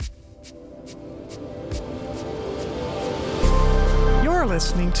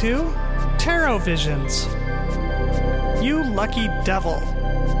listening to Tarot Visions. You lucky devil.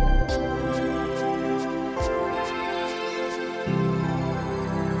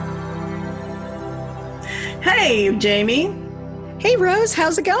 Hey, Jamie. Hey, Rose.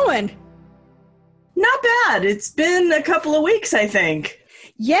 How's it going? Not bad. It's been a couple of weeks, I think.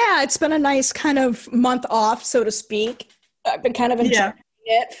 Yeah, it's been a nice kind of month off, so to speak. I've been kind of enjoying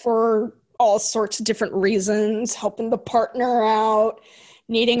it for all sorts of different reasons, helping the partner out,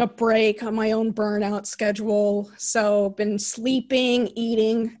 needing a break on my own burnout schedule. So been sleeping,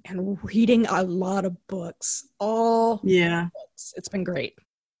 eating, and reading a lot of books. Books. It's been great.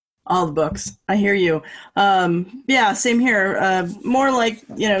 All the books. I hear you. Yeah, same here. More like,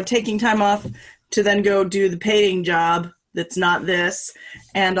 taking time off to then go do the paying job that's not this,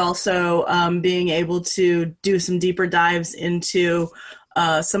 and also being able to do some deeper dives into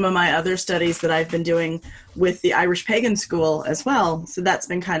some of my other studies that I've been doing with the Irish Pagan School as well. So that's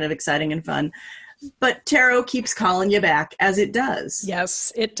been kind of exciting and fun. But tarot keeps calling you back, as it does.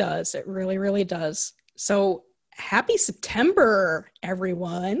 Yes, it does. It really, really does. So happy September,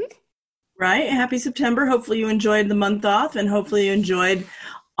 everyone. Right? Happy September. Hopefully you enjoyed the month off, and hopefully you enjoyed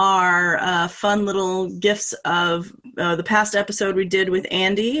our fun little gifts of the past episode we did with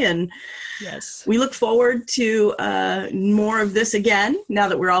Andy. And yes, we look forward to more of this again, now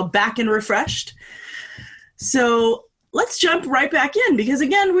that we're all back and refreshed. So let's jump right back in, because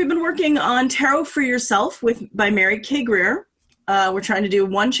again, we've been working on Tarot for Yourself by Mary K. Greer. We're trying to do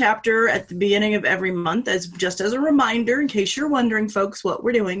one chapter at the beginning of every month, just as a reminder, in case you're wondering, folks, what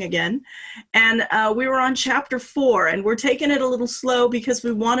we're doing again. And we were on chapter 4, and we're taking it a little slow because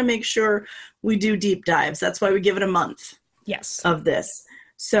we want to make sure we do deep dives. That's why we give it a month. Yes. Of this.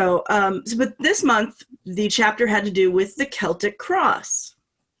 So, but this month, the chapter had to do with the Celtic cross.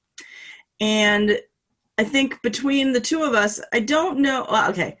 And I think between the two of us, I don't know. Well,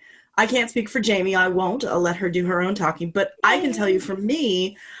 okay. I can't speak for Jamie. I won't. I'll let her do her own talking. But I can tell you, for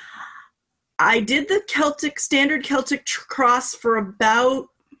me, I did the standard Celtic cross for about,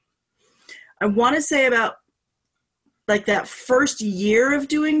 I want to say about like that first year of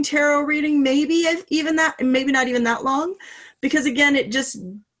doing tarot reading, maybe even that, maybe not even that long, because again, it just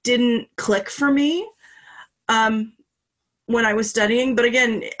didn't click for me when I was studying. But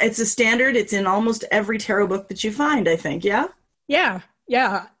again, it's a standard. It's in almost every tarot book that you find, I think. Yeah?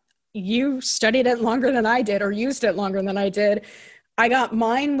 Yeah. You studied it longer than I did, or used it longer than I did. I got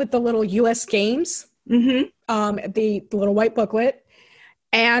mine with the little US Games, the little white booklet.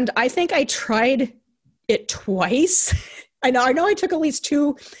 And I think I tried it twice. I know I took at least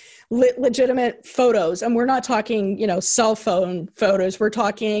 2 legitimate photos, and we're not talking, cell phone photos. We're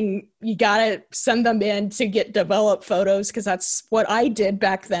talking, you got to send them in to get developed photos, because that's what I did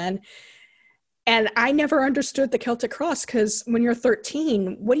back then. And I never understood the Celtic cross, because when you're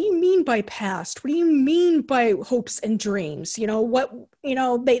 13, what do you mean by past? What do you mean by hopes and dreams? They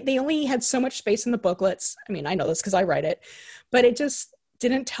only had so much space in the booklets. I mean, I know this because I write it, but it just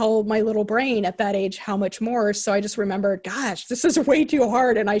didn't tell my little brain at that age how much more. So I just remembered, gosh, this is way too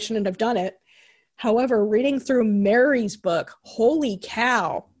hard and I shouldn't have done it. However, reading through Mary's book, holy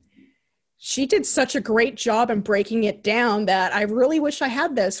cow, she did such a great job in breaking it down that I really wish I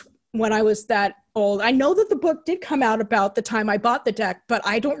had this when I was that old. I know that the book did come out about the time I bought the deck, but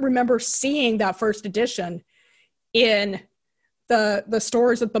I don't remember seeing that first edition in the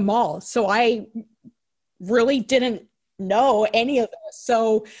stores at the mall. So I really didn't know any of this.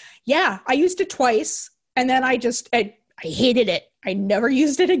 So yeah, I used it twice, and then I hated it. I never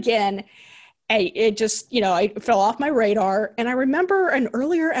used it again. It just, it fell off my radar. And I remember an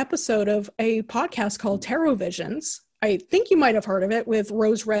earlier episode of a podcast called Tarot Visions. I think you might have heard of it, with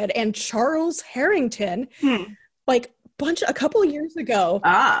Rose Red and Charles Harrington, a couple of years ago.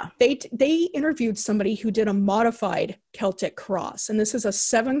 They interviewed somebody who did a modified Celtic cross, and this is a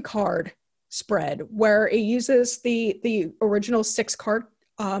 7-card spread where it uses the original 6-card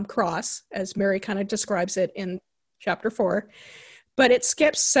cross, as Mary kind of describes it in chapter 4, but it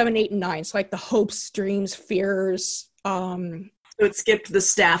skips 7, 8, and 9. So like the hopes, dreams, fears. So it skipped the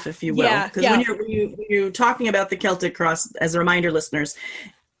staff, if you will. Because when you're talking about the Celtic cross, as a reminder, listeners,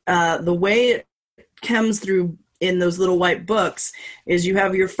 the way it comes through in those little white books is you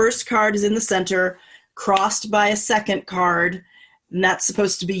have your first card is in the center, crossed by a second card, and that's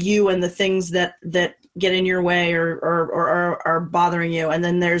supposed to be you and the things that get in your way or are bothering you. And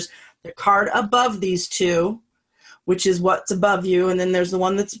then there's the card above these two, which is what's above you. And then there's the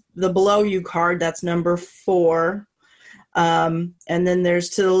one that's the below you card, that's number 4. And then there's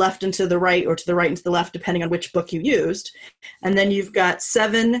to the left and to the right, or to the right and to the left, depending on which book you used. And then you've got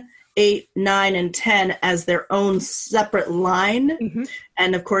 7, 8, 9, and 10 as their own separate line. Mm-hmm.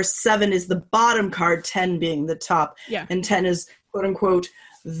 And of course, 7 is the bottom card, 10 being the top. Yeah. And 10 is, quote unquote,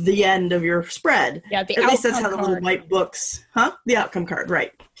 the end of your spread. Yeah, the At least that's outcome how the little card. white books, the outcome card,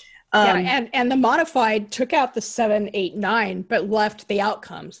 right. And the modified took out the 7, 8, 9, but left the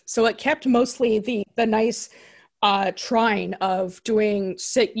outcomes. So it kept mostly the nice trine of doing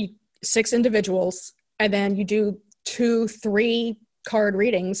 6 individuals, and then you do 2, 3 card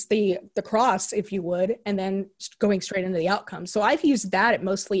readings, the cross, if you would, and then going straight into the outcome. So I've used that at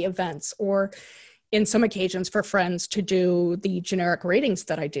mostly events, or in some occasions for friends to do the generic readings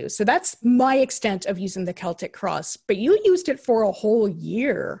that I do. So that's my extent of using the Celtic Cross. But you used it for a whole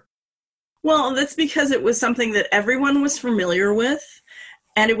year. Well, that's because it was something that everyone was familiar with.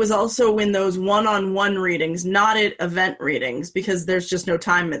 And it was also in those one-on-one readings, not at event readings, because there's just no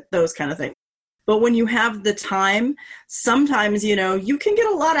time at those kind of things. But when you have the time, sometimes, you can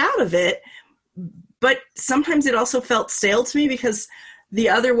get a lot out of it. But sometimes it also felt stale to me, because the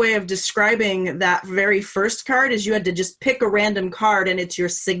other way of describing that very first card is you had to just pick a random card and it's your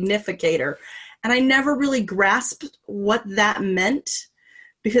significator. And I never really grasped what that meant,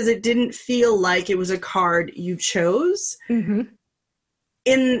 because it didn't feel like it was a card you chose. Mm-hmm.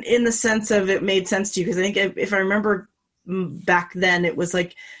 In the sense of it made sense to you, because I think if I remember back then, it was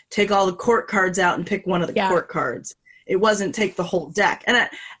like take all the court cards out and pick one of the court cards. It wasn't take the whole deck.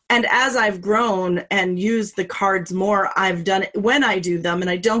 And as I've grown and used the cards more, I've done it when I do them, and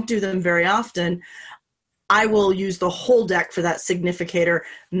I don't do them very often. I will use the whole deck for that significator,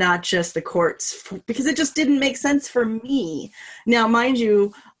 not just the courts, because it just didn't make sense for me. Now, mind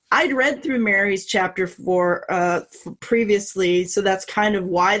you, I'd read through Mary's chapter 4 previously, so that's kind of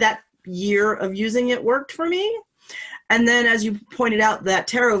why that year of using it worked for me. And then, as you pointed out, that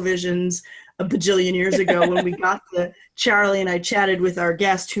Tarot Visions a bajillion years ago when we got Charlie and I chatted with our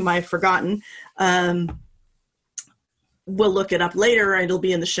guest, whom I've forgotten. We'll look it up later. It'll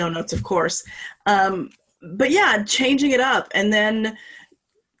be in the show notes, of course. But yeah, changing it up. And then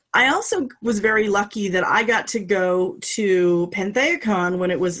I also was very lucky that I got to go to PantheaCon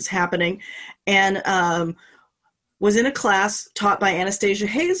when it was happening, and was in a class taught by Anastasia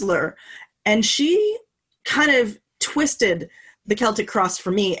Hazler. And she kind of twisted the Celtic Cross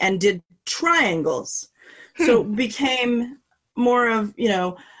for me and did triangles. So it became more of,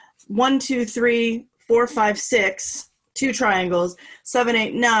 1, 2, 3, 4, 5, 6, 2 triangles, 7,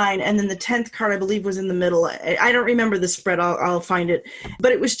 8, 9, and then the 10th card, I believe, was in the middle. I don't remember the spread. I'll find it.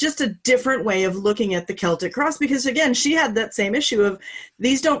 But it was just a different way of looking at the Celtic Cross, because, again, she had that same issue of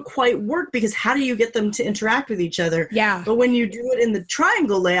these don't quite work, because how do you get them to interact with each other? Yeah. But when you do it in the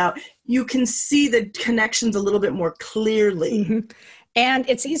triangle layout, you can see the connections a little bit more clearly. Mm-hmm. And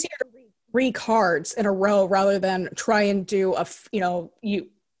it's easier to read 3 cards in a row rather than try and do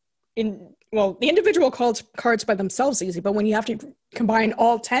the individual cards by themselves easy, but when you have to combine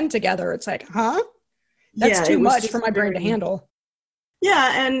all 10 together, it's like, that's too much for my brain to handle.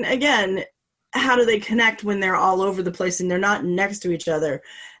 Yeah, and again, how do they connect when they're all over the place and they're not next to each other?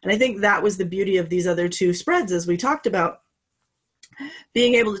 And I think that was the beauty of these other 2 spreads, as we talked about,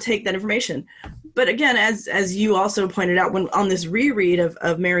 being able to take that information. But again, as you also pointed out when on this reread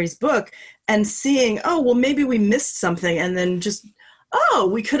of Mary's book, and seeing, maybe we missed something, and then just,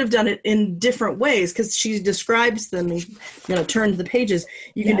 we could have done it in different ways, because she describes them, turns the pages.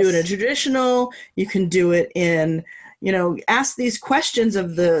 You can do it in traditional, you can do it in, ask these questions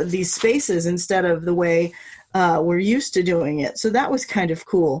of these spaces instead of the way we're used to doing it. So that was kind of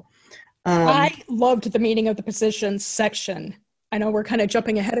cool. I loved the meaning of the positions section. I know we're kind of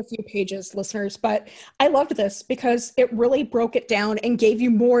jumping ahead a few pages, listeners, but I loved this because it really broke it down and gave you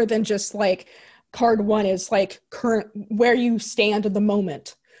more than just like card 1 is like current, where you stand at the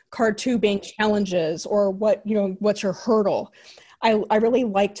moment. Card 2 being challenges, or what's your hurdle. I really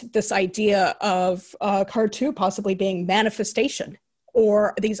liked this idea of card 2 possibly being manifestation,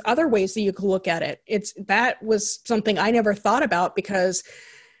 or these other ways that you could look at it. That was something I never thought about, because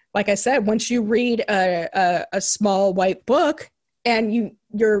like I said, once you read a small white book and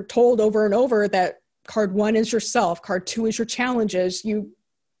you're told over and over that card 1 is yourself, card 2 is your challenges, you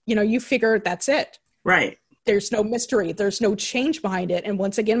figure that's it. Right. There's no mystery. There's no change behind it. And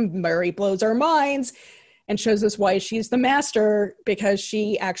once again, Mary blows our minds and shows us why she's the master, because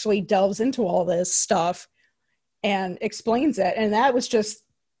she actually delves into all this stuff and explains it. And that was just,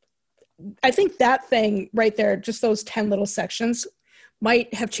 I think that thing right there, just those 10 little sections,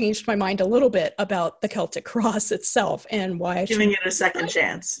 might have changed my mind a little bit about the Celtic Cross itself and why giving it a second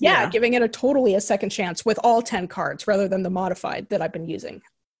chance. Yeah, giving it a second chance with all 10 cards rather than the modified that I've been using.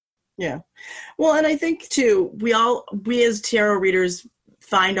 Yeah. Well, and I think too, we as tarot readers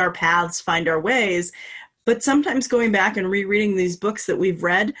find our paths, find our ways. But sometimes going back and rereading these books that we've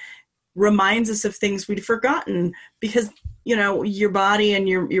read reminds us of things we'd forgotten, because, you know, your body and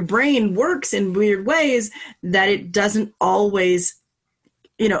your brain works in weird ways that it doesn't always,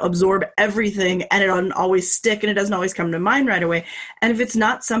 you know, absorb everything, and it doesn't always stick, and it doesn't always come to mind right away. And if it's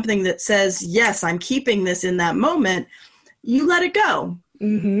not something that says, yes, I'm keeping this in that moment, you let it go.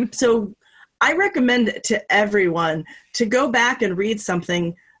 Mm-hmm. So I recommend to everyone to go back and read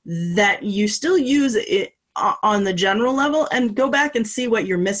something that you still use it on the general level, and go back and see what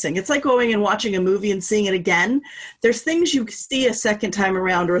you're missing. It's like going and watching a movie and seeing it again. There's things you see a second time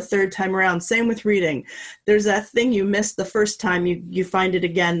around or a third time around. Same with reading. There's that thing you missed the first time, you find it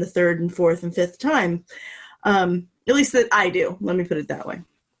again the third and fourth and fifth time. At least that I do. Let me put it that way.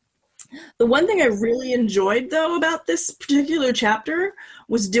 The one thing I really enjoyed, though, about this particular chapter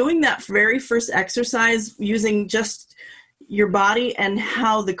was doing that very first exercise using just your body and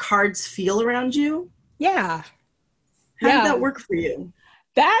how the cards feel around you. Yeah. How did that work for you?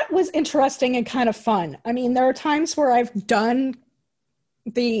 That was interesting and kind of fun. I mean, there are times where I've done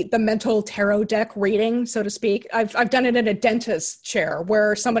the mental tarot deck reading, so to speak. I've done it in a dentist chair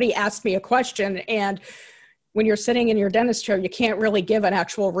where somebody asked me a question, and when you're sitting in your dentist chair, you can't really give an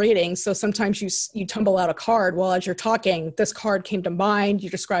actual reading. So sometimes you tumble out a card. Well, as you're talking, this card came to mind, you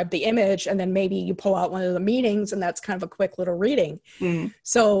describe the image, and then maybe you pull out one of the meanings, and that's kind of a quick little reading. Mm.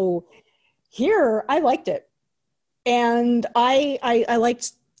 So here, I liked it. And I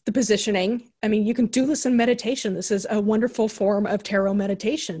liked the positioning. I mean, you can do this in meditation. This is a wonderful form of tarot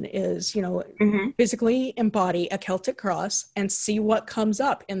meditation, is, you know, physically embody a Celtic cross and see what comes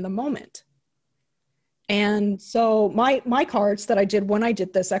up in the moment. And so my cards that I did when I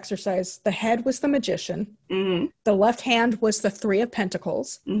did this exercise, the head was the Magician. Mm-hmm. The left hand was the Three of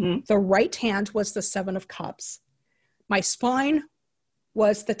Pentacles. Mm-hmm. The right hand was the Seven of Cups. My spine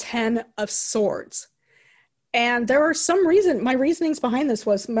was the 10 of Swords. And there are some my reasonings behind this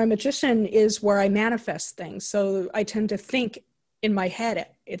was my Magician is where I manifest things. So I tend to think in my head,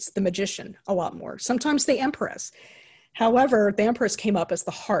 it's the Magician a lot more. Sometimes the Empress. However, the Empress came up as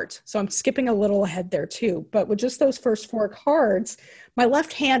the Heart. So I'm skipping a little ahead there too. But with just those first four cards, my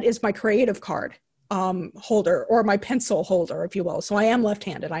left hand is my creative card holder, or my pencil holder, if you will. So I am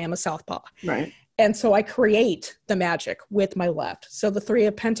left-handed. I am a southpaw. Right. And so I create the magic with my left. So the Three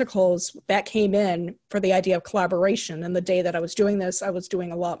of Pentacles, that came in for the idea of collaboration. And the day that I was doing this, I was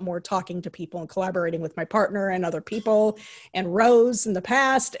doing a lot more talking to people and collaborating with my partner and other people and Rose in the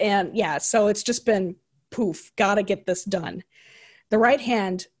past. And yeah, so it's just been poof, gotta get this done. The right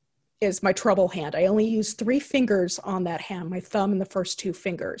hand is my trouble hand. I only use 3 fingers on that hand, my thumb and the first 2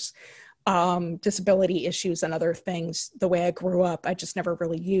 fingers. Disability issues and other things, the way I grew up, I just never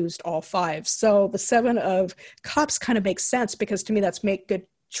really used all 5. So the 7 of Cups kind of makes sense, because to me that's make good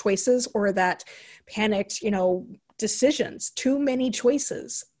choices, or that panicked, you know, decisions, too many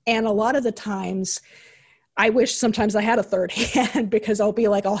choices. And a lot of the times I wish sometimes I had a third hand, because I'll be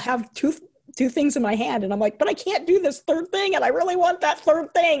like, I'll have two things in my hand, and I'm like, but I can't do this third thing, and I really want that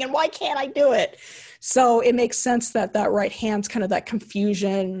third thing, and why can't I do it? So it makes sense that right hand's kind of that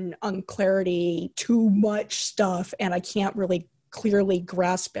confusion, unclarity, too much stuff, and I can't really clearly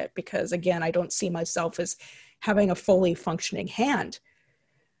grasp it, because again, I don't see myself as having a fully functioning hand.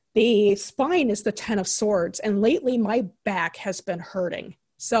 The spine is the 10 of Swords, and lately my back has been hurting.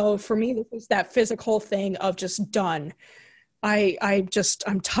 So for me, this is that physical thing of just done.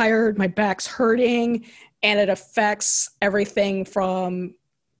 I'm tired, my back's hurting, and it affects everything from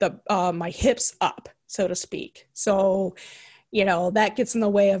my hips up, so to speak. So, you know, that gets in the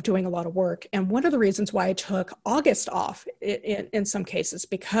way of doing a lot of work. And one of the reasons why I took August off in some cases,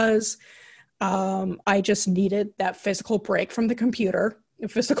 because I just needed that physical break from the computer, a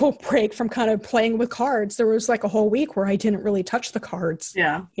physical break from kind of playing with cards. There was like a whole week where I didn't really touch the cards.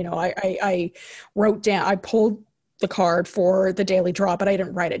 Yeah. You know, I wrote down, I pulled the card for the daily draw, but I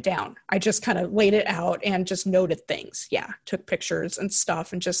didn't write it down. I just kind of laid it out and just noted things. Yeah. Took pictures and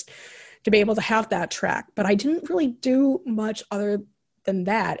stuff, and just to be able to have that track. But I didn't really do much other than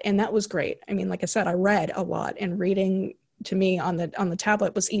that. And that was great. I mean, like I said, I read a lot, and reading to me on the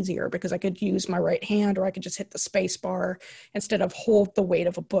tablet was easier, because I could use my right hand, or I could just hit the space bar instead of hold the weight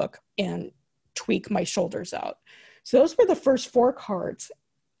of a book and tweak my shoulders out. So those were the first 4 cards.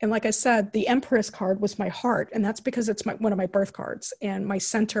 And like I said, the Empress card was my heart, and that's because it's one of my birth cards, and my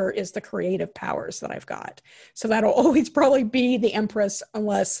center is the creative powers that I've got. So that'll always probably be the Empress,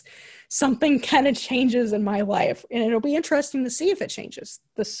 unless something kind of changes in my life, and it'll be interesting to see if it changes.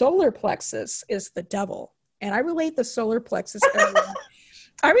 The solar plexus is the devil, and I relate the solar plexus area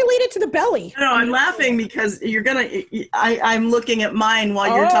I related to the belly. No, I'm laughing because I'm looking at mine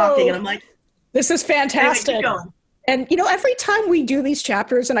while you're talking, and I'm like, this is fantastic. Anyway, keep going. And, every time we do these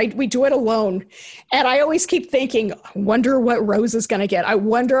chapters, and we do it alone, and I always keep thinking, I wonder what Rose is going to get. I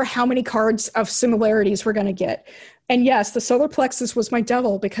wonder how many cards of similarities we're going to get. And yes, the solar plexus was my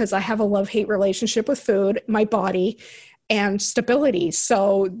devil because I have a love-hate relationship with food, my body, and stability.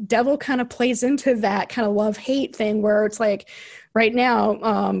 So devil kind of plays into that kind of love-hate thing where it's like right now,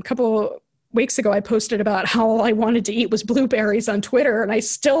 a couple weeks ago, I posted about how all I wanted to eat was blueberries on Twitter, and I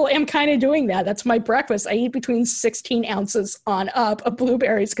still am kind of doing that. That's my breakfast. I eat between 16 ounces on up of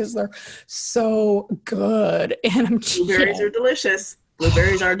blueberries because they're so good. And blueberries are delicious.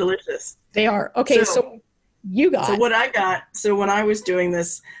 Blueberries are delicious. They are. Okay, so you got. So what I got, so when I was doing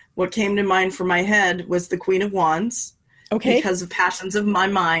this, what came to mind for my head was the Queen of Wands. Okay. Because of passions of my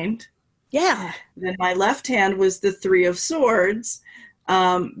mind. Yeah. Then my left hand was the Three of Swords.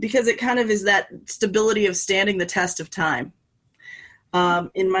 Because it kind of is that stability of standing the test of time.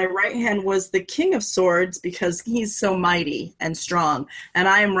 In my right hand was the King of Swords because he's so mighty and strong, and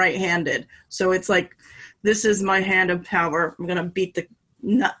I am right-handed. So it's like, this is my hand of power. I'm going to beat the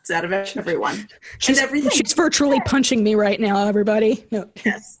nuts out of everyone. She's virtually punching me right now, everybody. No.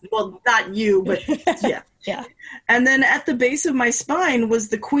 Yes. Well, not you, but yeah. Yeah. And then at the base of my spine was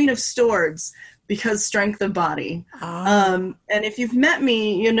the Queen of Swords, because strength of body. And if you've met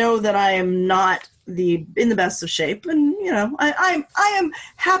me, you know that I am not in the best of shape, and I am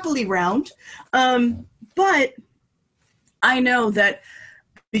happily round. But I know that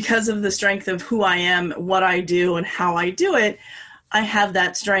because of the strength of who I am, what I do, and how I do it, I have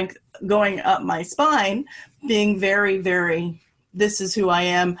that strength going up my spine, being very, very, this is who I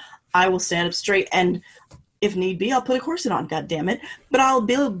am. I will stand up straight, and if need be, I'll put a corset on, God damn it. But I'll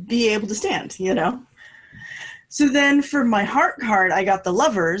be able to stand, So then for my heart card, I got the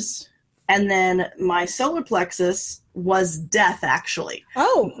Lovers, and then my solar plexus was Death, actually.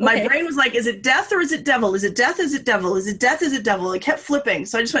 Oh, okay. My brain was like, is it death or is it devil? Is it death? Is it devil? Is it death? Is it devil? It kept flipping.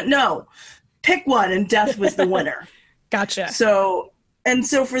 So I just went, no, pick one, and Death was the winner. Gotcha. So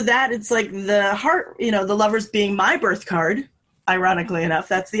for that, it's like the heart, the Lovers being my birth card, ironically enough,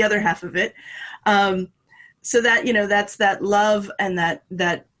 that's the other half of it. So that, that's that love and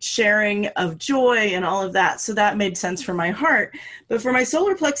that sharing of joy and all of that. So that made sense for my heart. But for my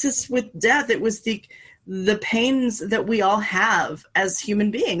solar plexus with Death, it was the pains that we all have as human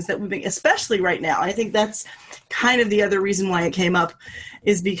beings, especially right now. I think that's kind of the other reason why it came up,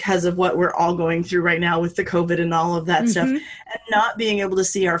 is because of what we're all going through right now with the COVID and all of that stuff, and not being able to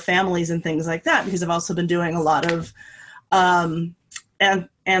see our families and things like that, because I've also been doing a lot of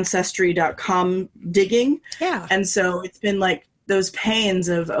Ancestry.com digging. Yeah. And so it's been like those pains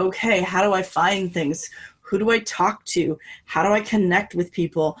of, okay, how do I find things? Who do I talk to? How do I connect with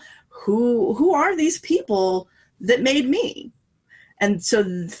people? Who are these people that made me? And so,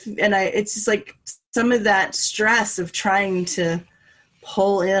 it's just like some of that stress of trying to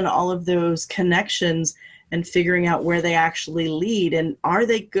pull in all of those connections and figuring out where they actually lead, and are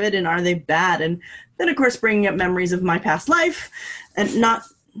they good and are they bad? And then, of course, bringing up memories of my past life, and not,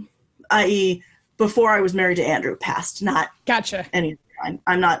 i.e., before I was married to Andrew, past, not Gotcha. Any kind.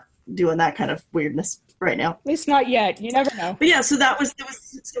 I'm not doing that kind of weirdness right now. At least not yet. You never know. But yeah, so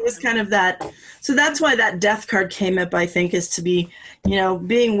it was kind of that. So that's why that Death card came up, I think, is to be,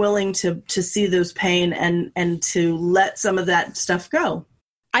 being willing to see those pain and to let some of that stuff go.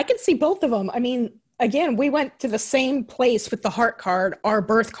 I can see both of them. I mean, again, we went to the same place with the heart card, our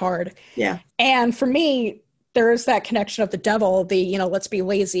birth card. Yeah. And for me, there is that connection of the devil, let's be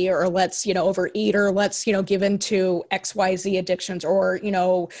lazy, or let's, overeat, or let's, give into XYZ addictions, or,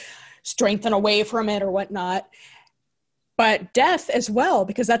 strengthen away from it or whatnot. But Death as well,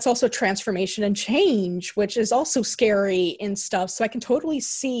 because that's also transformation and change, which is also scary and stuff. So I can totally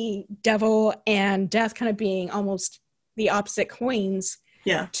see devil and Death kind of being almost the opposite coins.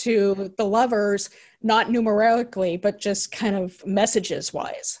 Yeah. To the Lovers, not numerically, but just kind of messages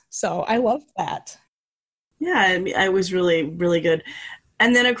wise. So I love that. Yeah, it was really, really good.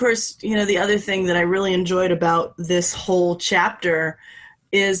 And then, of course, the other thing that I really enjoyed about this whole chapter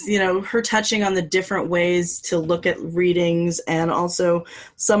is, her touching on the different ways to look at readings, and also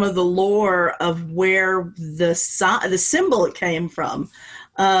some of the lore of where the symbol came from.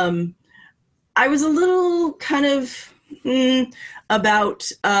 I was a little kind of about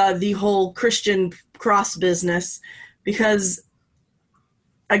the whole Christian cross business, because,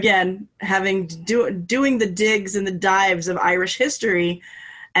 again, doing the digs and the dives of Irish history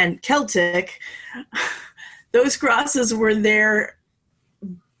and Celtic, those crosses were there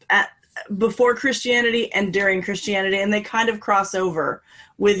before Christianity and during Christianity, and they kind of cross over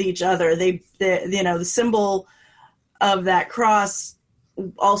with each other. The symbol of that cross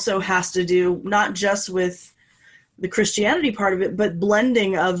also has to do not just with the Christianity part of it, but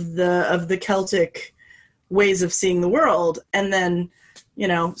blending of the Celtic ways of seeing the world. And then,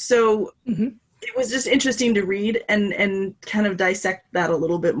 so it was just interesting to read and kind of dissect that a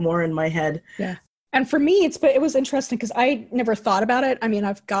little bit more in my head. Yeah. And for me, it was interesting because I never thought about it. I mean,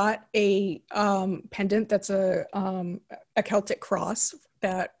 I've got a pendant that's a Celtic cross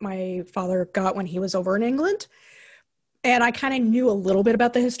that my father got when he was over in England. And I kind of knew a little bit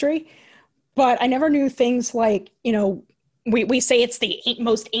about the history, but I never knew things like, we say it's the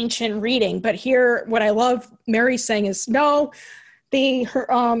most ancient reading, but here, what I love Mary saying is, no, the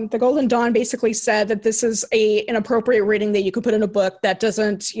Golden Dawn basically said that this is an appropriate reading that you could put in a book that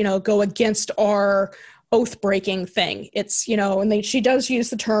doesn't, go against our oath-breaking thing. It's, she does use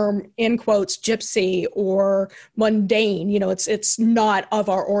the term, in quotes, gypsy or mundane. It's not of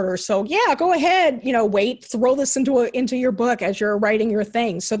our order. So yeah, go ahead, throw this into your book as you're writing your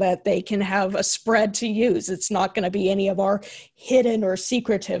thing so that they can have a spread to use. It's not going to be any of our hidden or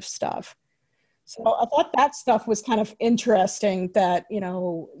secretive stuff. So I thought that stuff was kind of interesting that,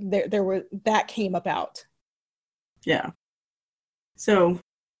 that came about. Yeah. So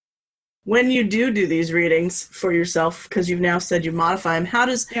when you do these readings for yourself, because you've now said you modify them, how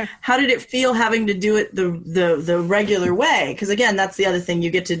did it feel having to do it the regular way? Because again, that's the other thing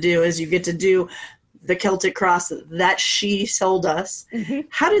you get to do is you get to do the Celtic cross that she told us. Mm-hmm.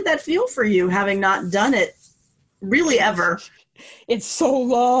 How did that feel for you, having not done it really ever? It's so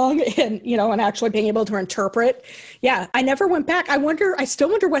long and actually being able to interpret. Yeah, I never went back. I still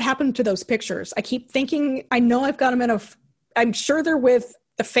wonder what happened to those pictures. I keep thinking, I know I've got them I'm sure they're with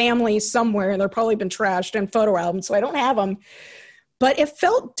the family somewhere, and they're probably been trashed in photo albums, so I don't have them. But it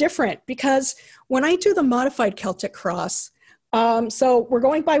felt different because when I do the modified Celtic cross, so we're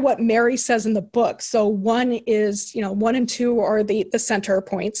going by what Mary says in the book. So 1 is, 1 and 2 are the center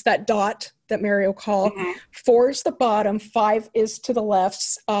points, that dot that Mary will call. Mm-hmm. 4 is the bottom, 5 is to the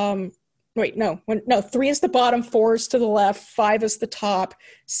left. 3 is the bottom, 4 is to the left, 5 is the top,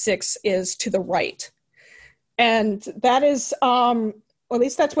 6 is to the right. And that is, at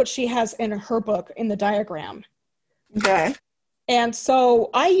least that's what she has in her book in the diagram. Okay. And so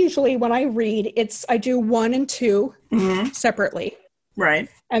I usually, when I read, I do 1 and 2 separately. Right.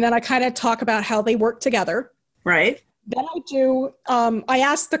 And then I kind of talk about how they work together. Right. Then I do, I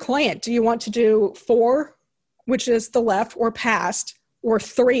ask the client, do you want to do 4, which is the left or past, or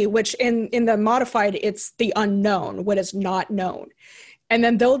 3, which in the modified, it's the unknown, what is not known. And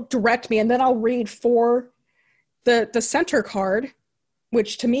then they'll direct me, and then I'll read 4, the center card,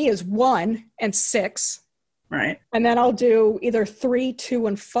 which to me is 1 and 6. Right. And then I'll do either 3, 2,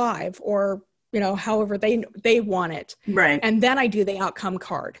 and 5, or, however they want it. Right. And then I do the outcome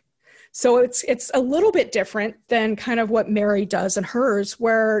card. So it's a little bit different than kind of what Mary does in hers,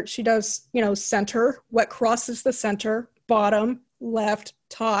 where she does, center, what crosses the center, bottom, left,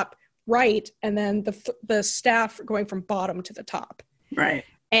 top, right, and then the staff going from bottom to the top. Right.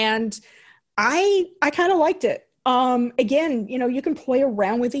 And I kind of liked it. Again, you can play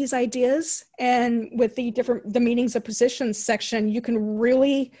around with these ideas, and with the meanings of positions section, you can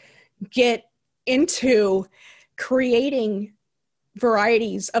really get into creating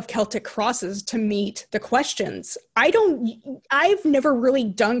varieties of Celtic crosses to meet the questions. I've never really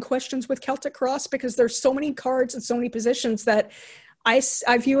done questions with Celtic cross because there's so many cards and so many positions that I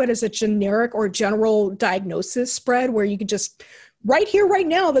view it as a generic or general diagnosis spread where you could just, right here, right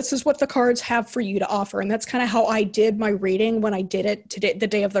now, this is what the cards have for you to offer. And that's kind of how I did my reading when I did it today, the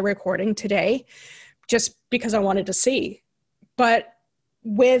day of the recording today, just because I wanted to see. But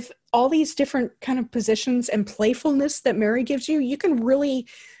with all these different kind of positions and playfulness that Mary gives you, you can really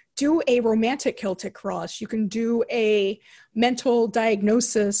do a romantic Celtic cross. You can do a mental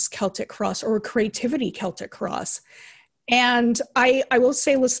diagnosis Celtic cross or a creativity Celtic cross. And I will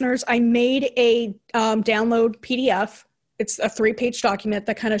say, listeners, I made a download PDF. It's a 3-page document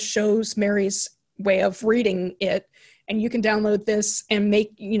that kind of shows Mary's way of reading it. And you can download this and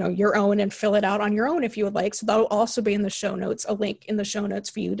make, your own and fill it out on your own if you would like. So that'll also be in the show notes, a link in the show notes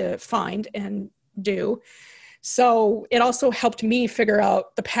for you to find and do. So it also helped me figure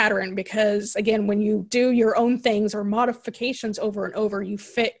out the pattern because, again, when you do your own things or modifications over and over, you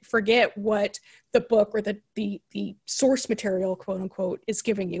forget what the book or the source material, quote unquote, is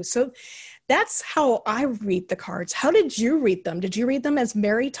giving you. So that's how I read the cards. How did you read them? Did you read them as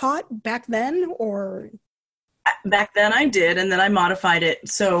Mary taught back then, or? Back then I did, and then I modified it.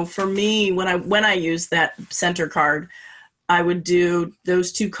 So for me, when I used that center card, I would do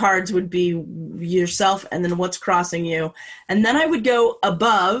those 2 cards would be yourself and then what's crossing you. And then I would go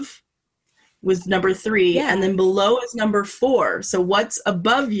above was number 3, and then below is number 4. So what's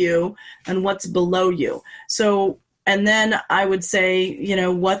above you and what's below you. So, and then I would say, you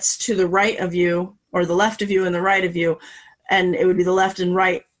know, what's to the right of you, or the left of you and the right of you. And it would be the left and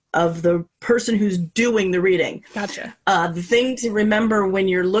right of the person who's doing the reading. Gotcha. The thing to remember when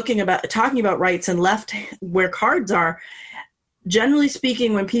you're talking about rights and left where cards are, generally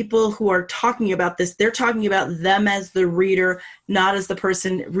speaking, when people who are talking about this, they're talking about them as the reader, not as the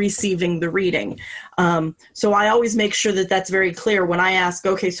person receiving the reading. So I always make sure that that's very clear when I ask,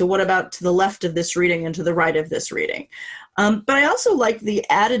 okay, so what about to the left of this reading and to the right of this reading? But I also like the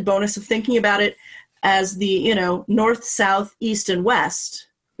added bonus of thinking about it as the, you know, north, south, east, and west.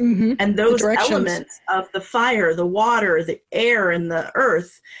 Mm-hmm. And those elements of the fire, the water, the air, and the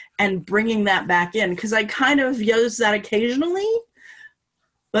earth, and bringing that back in. Because I kind of use that occasionally,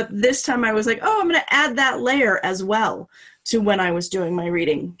 but this time I was like, oh, I'm going to add that layer as well to when I was doing my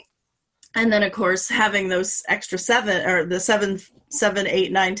reading. And then, of course, having those extra 7, or the 7,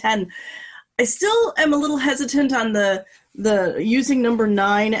 8, 9, 10, I still am a little hesitant on the using number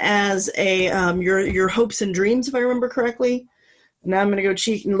 9 as a your hopes and dreams, if I remember correctly. Now I'm going to go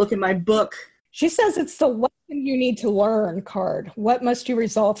cheat and look at my book. She says it's the lesson you need to learn card. What must you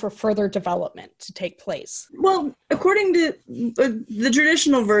resolve for further development to take place? Well, according to the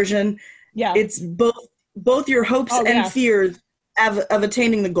traditional version, it's both your hopes and fears of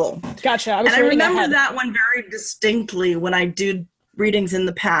attaining the goal. Gotcha. I remember that one very distinctly when I did readings in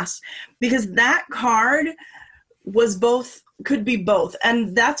the past, because that card was could be both.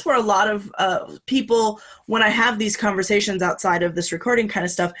 And that's where a lot of people, when I have these conversations outside of this recording kind of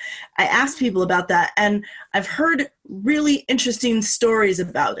stuff, I ask people about that. And I've heard really interesting stories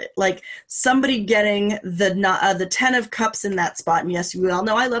about it. Like somebody getting the 10 of cups in that spot. And yes, we all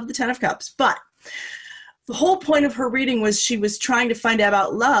know I love the 10 of cups. But the whole point of her reading was she was trying to find out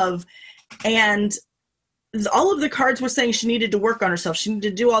about love. And all of the cards were saying she needed to work on herself. She needed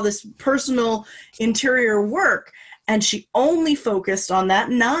to do all this personal interior work. And she only focused on that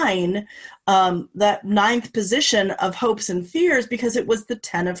 9, that 9th position of hopes and fears, because it was the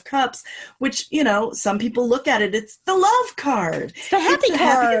 10 of cups, which, you know, some people look at it, it's the love card. It's the happy card.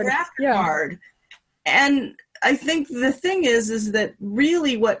 Happy ever after card. And I think the thing is that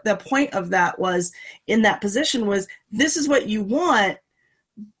really what the point of that was in that position was, this is what you want,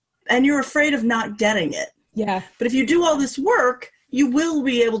 and you're afraid of not getting it. Yeah. But if you do all this work, you will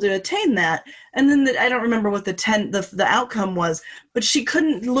be able to attain that. And then I don't remember what the outcome was, but she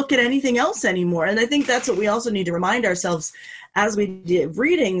couldn't look at anything else anymore. And I think that's what we also need to remind ourselves as we do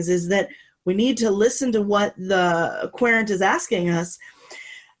readings, is that we need to listen to what the querent is asking us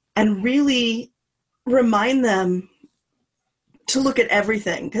and really remind them to look at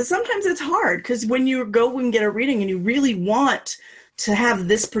everything. Because sometimes it's hard, because when you go and get a reading and you really want to have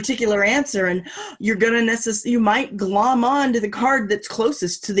this particular answer, and you're going to you might glom on to the card that's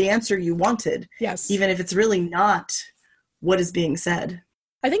closest to the answer you wanted. Yes. Even if it's really not what is being said.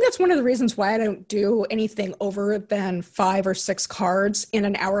 I think that's one of the reasons why I don't do anything over than 5 or 6 cards in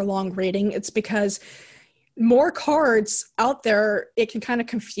an hour-long reading. It's because more cards out there, it can kind of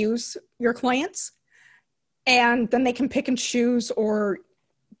confuse your clients, and then they can pick and choose or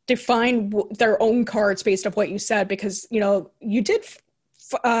define their own cards based off what you said, because, you know, you did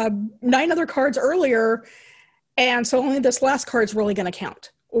 9 other cards earlier, and so only this last card's really going to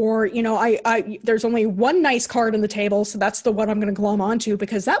count. Or, you know, I there's only one nice card on the table, so that's the one I'm going to glom onto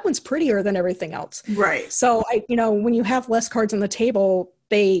because that one's prettier than everything else. Right. So, when you have less cards on the table,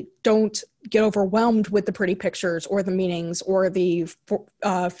 they don't get overwhelmed with the pretty pictures or the meanings or the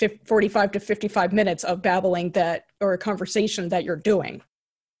 45 to 55 minutes of babbling or a conversation that you're doing.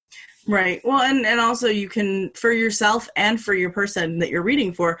 Right. Well, and also you can, for yourself and for your person that you're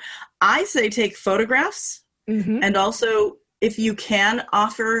reading for, I say take photographs, and also if you can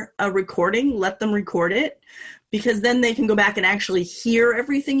offer a recording, let them record it, because then they can go back and actually hear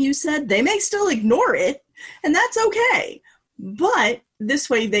everything you said. They may still ignore it, and that's okay, but this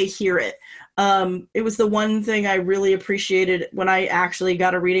way they hear it. It was the one thing I really appreciated when I actually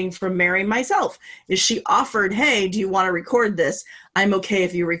got a reading from Mary myself, is she offered, hey, do you want to record this? I'm okay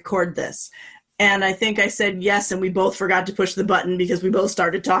if you record this. And I think I said yes, and we both forgot to push the button because we both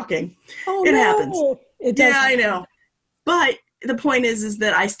started talking. Oh, it no. happens. It does. Yeah, I know. But the point is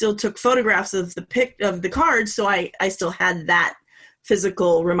that I still took photographs of the cards, so I still had that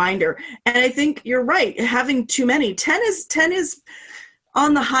physical reminder. And I think you're right. Having too many, 10 is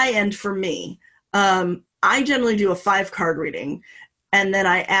on the high end for me. I generally do a 5-card reading, and then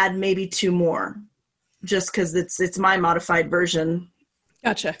I add maybe 2 more. just because it's my modified version.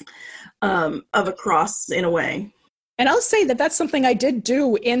 Gotcha. Of a cross in a way. And I'll say that that's something I did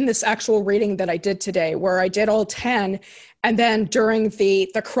do in this actual reading that I did today, where I did all 10. And then during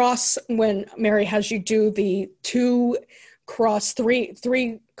the cross, when Mary has you do the 2 cross,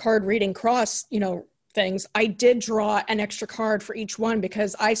 3 card reading cross, things, I did draw an extra card for each one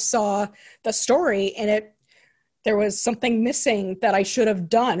because I saw the story and there was something missing that I should have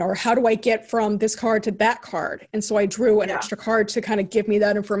done, or how do I get from this card to that card? And so I drew an extra card to kind of give me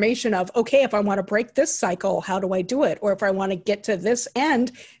that information of, okay, if I want to break this cycle, how do I do it? Or if I want to get to this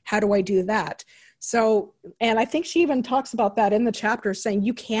end, how do I do that? So, and I think she even talks about that in the chapter, saying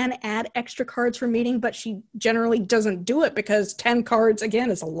you can add extra cards for meeting, but she generally doesn't do it because 10 cards, again,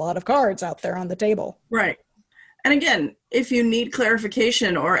 is a lot of cards out there on the table. Right. And again, if you need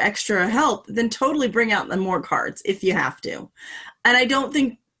clarification or extra help, then totally bring out the more cards if you have to. And I don't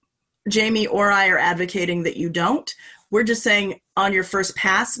think Jamie or I are advocating that you don't. We're just saying on your first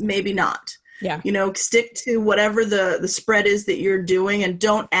pass, maybe not. Yeah. Stick to whatever the spread is that you're doing and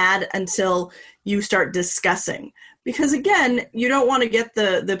don't add until you start discussing. Because again, you don't want to get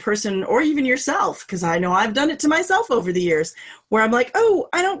the person or even yourself, because I know I've done it to myself over the years, where I'm like, oh,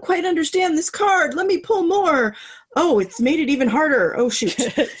 I don't quite understand this card. Let me pull more. Oh, it's made it even harder. Oh, shoot.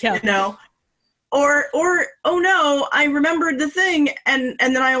 Yeah. Or, oh no, I remembered the thing, and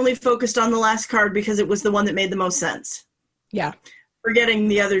then I only focused on the last card because it was the one that made the most sense. Yeah. Forgetting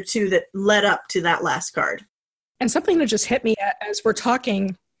the other 2 that led up to that last card. And something that just hit me as we're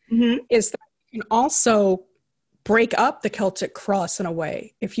talking is that you can also break up the Celtic cross in a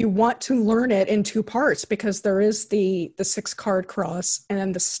way if you want to learn it in 2 parts, because there is the 6 card cross and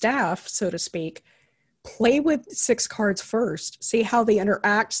then the staff, so to speak. Play with 6 cards first, see how they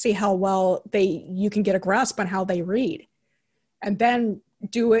interact, see how well you can get a grasp on how they read, and then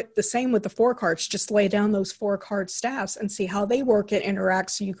do it the same with the 4 cards. Just lay down those 4 card staffs and see how they work and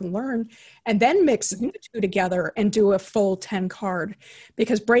interact so you can learn, and then mix the 2 together and do a full 10 card,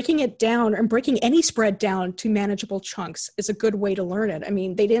 because breaking it down and breaking any spread down to manageable chunks is a good way to learn it. I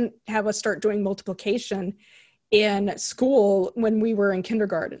mean, they didn't have us start doing multiplication in school when we were in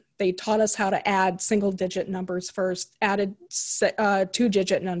kindergarten. They taught us how to add single digit numbers first, added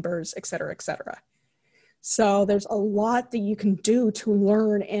 2-digit numbers, et cetera, et cetera. So there's a lot that you can do to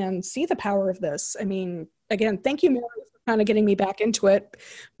learn and see the power of this. I mean, again, thank you, Mary, for kind of getting me back into it.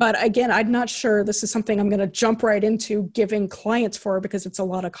 But again, I'm not sure this is something I'm going to jump right into giving clients for, because it's a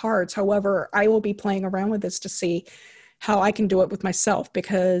lot of cards. However, I will be playing around with this to see how I can do it with myself,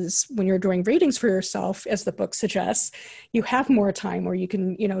 because when you're doing readings for yourself, as the book suggests, you have more time where you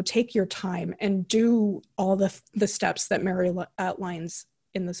can, take your time and do all the steps that Mary outlines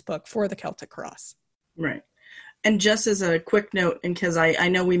in this book for the Celtic cross. Right. And just as a quick note, and because I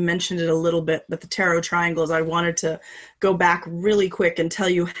know we mentioned it a little bit, but the tarot triangles, I wanted to go back really quick and tell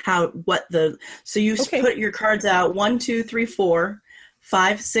you so you put your cards out 1, 2, 3, 4,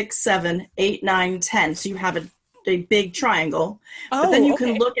 5, 6, 7, 8, 9, 10. So you have a big triangle, but then you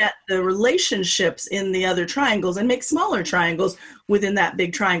can look at the relationships in the other triangles and make smaller triangles within that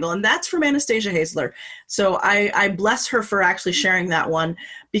big triangle. And that's from Anastasia Haesler. So I bless her for actually sharing that one,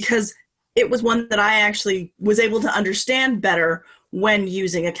 because it was one that I actually was able to understand better when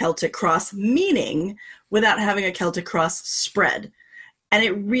using a Celtic cross meaning without having a Celtic cross spread. And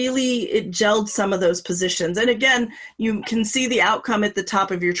it gelled some of those positions. And again, you can see the outcome at the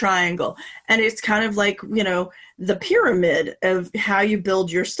top of your triangle. And it's kind of like, the pyramid of how you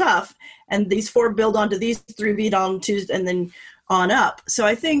build your stuff. And these 4 build onto these, 3 build on 2, and then on up. So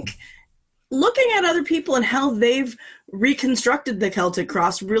I think looking at other people and how they've reconstructed the Celtic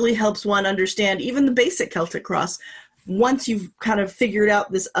cross really helps one understand even the basic Celtic cross. Once you've kind of figured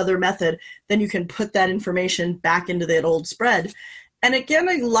out this other method, then you can put that information back into that old spread. And again,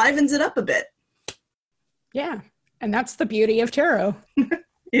 it livens it up a bit. Yeah. And that's the beauty of tarot.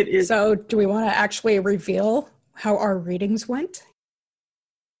 It is. So do we want to actually reveal how our readings went?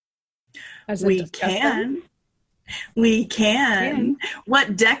 We can.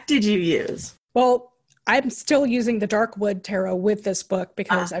 What deck did you use? Well, I'm still using the Darkwood Tarot with this book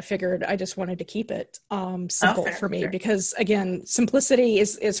because I figured I just wanted to keep it simple for me. Because again, simplicity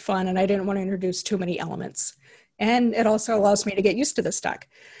is fun, and I didn't want to introduce too many elements. And it also allows me to get used to this deck.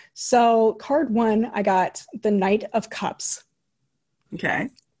 So card 1, I got the Knight of Cups. Okay.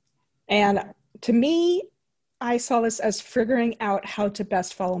 And to me, I saw this as figuring out how to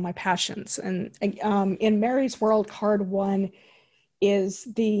best follow my passions. And in Mary's world, card 1 is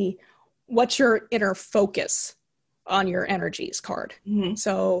what's your inner focus on your energies card. Mm-hmm.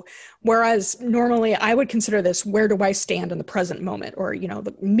 So whereas normally I would consider this, where do I stand in the present moment, or, you know,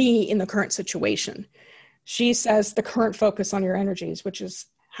 me in the current situation? She says the current focus on your energies, which is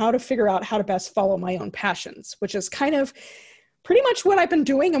how to figure out how to best follow my own passions, which is kind of pretty much what I've been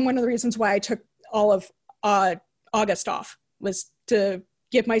doing. And one of the reasons why I took all of August off was to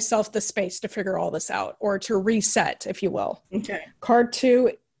give myself the space to figure all this out, or to reset, if you will. Okay. Card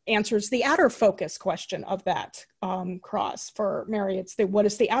 2 answers the outer focus question of that cross. For Mary, it's what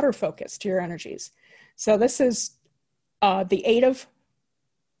is the outer focus to your energies? So this is the 8 of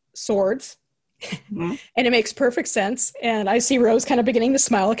Swords. Mm-hmm. And it makes perfect sense. And I see Rose kind of beginning to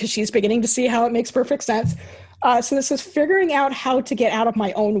smile because she's beginning to see how it makes perfect sense. So this is figuring out how to get out of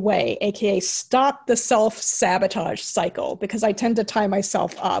my own way, aka stop the self-sabotage cycle, because I tend to tie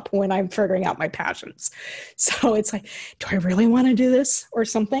myself up when I'm figuring out my passions. So it's like, do I really want to do this or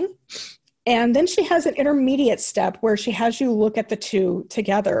something? And then she has an intermediate step where she has you look at the two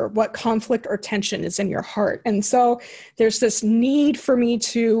together. What conflict or tension is in your heart? And so there's this need for me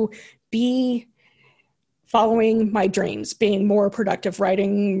to be following my dreams, being more productive,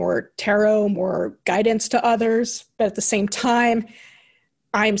 writing more tarot, more guidance to others. But at the same time,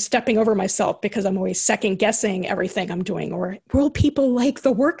 I'm stepping over myself because I'm always second guessing everything I'm doing. Or will people like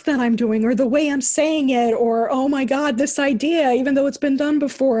the work that I'm doing, or the way I'm saying it, or, oh my God, this idea, even though it's been done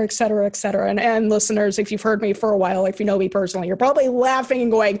before, et cetera, et cetera. And listeners, if you've heard me for a while, if you know me personally, you're probably laughing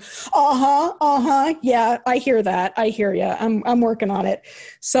and going, yeah, I hear that. I hear you. I'm working on it.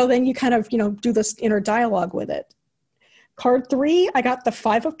 So then you kind of, do this inner dialogue with it. Card 3, I got the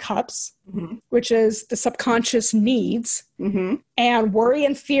 5 of Cups, mm-hmm. which is the subconscious needs, mm-hmm. and worry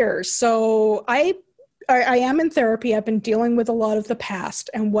and fears. So I am in therapy. I've been dealing with a lot of the past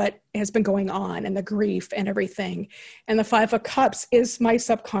and what has been going on and the grief and everything. And the 5 of Cups is my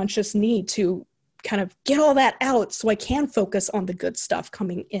subconscious need to kind of get all that out so I can focus on the good stuff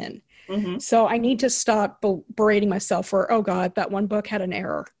coming in. Mm-hmm. So I need to stop berating myself for, oh God, that one book had an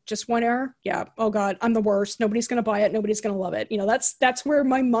error. Just one error? Yeah. Oh God, I'm the worst. Nobody's going to buy it. Nobody's going to love it. That's where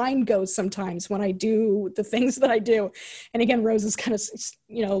my mind goes sometimes when I do the things that I do. And again, Rose is kind of,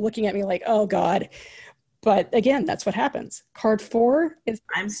 looking at me like, oh God. But again, that's what happens. Card 4 is...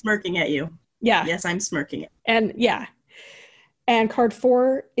 I'm smirking at you. Yeah. Yes, I'm smirking. And yeah. And card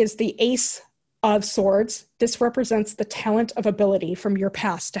 4 is the Ace of Swords. This represents the talent of ability from your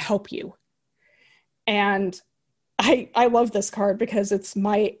past to help you. And I love this card because it's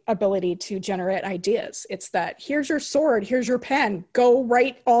my ability to generate ideas. It's that, here's your sword, here's your pen, go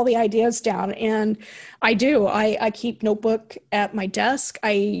write all the ideas down. And I do. I keep notebook at my desk.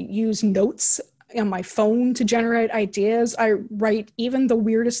 I use notes on my phone to generate ideas. I write even the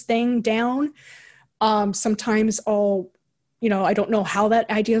weirdest thing down. Sometimes I don't know how that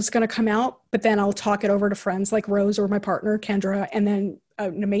idea is going to come out, but then I'll talk it over to friends like Rose or my partner, Kendra, and then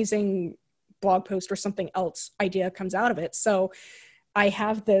an amazing blog post or something else idea comes out of it. So I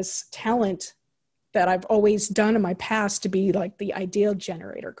have this talent that I've always done in my past to be like the ideal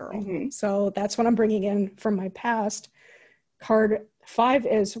generator girl. Mm-hmm. So that's what I'm bringing in from my past. Card 5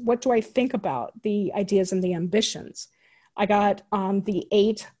 is, what do I think about the ideas and the ambitions? I got the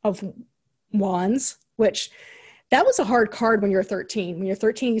 8 of Wands, which... that was a hard card when you're 13. When you're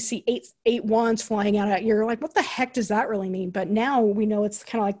 13, you see eight wands flying out at you. You're like, what the heck does that really mean? But now we know it's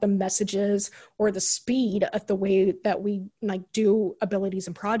kind of like the messages or the speed of the way that we do abilities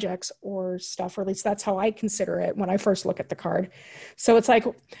and projects or stuff, or at least that's how I consider it when I first look at the card. So it's like,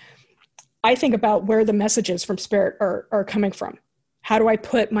 I think about where the messages from Spirit are coming from. How do I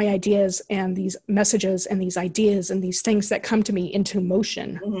put my ideas and these messages and these ideas and these things that come to me into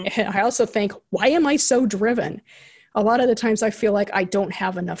motion? Mm-hmm. I also think, why am I so driven? A lot of the times I feel like I don't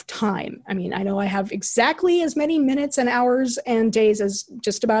have enough time. I mean, I know I have exactly as many minutes and hours and days as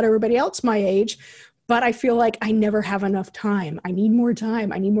just about everybody else my age, but I feel like I never have enough time. I need more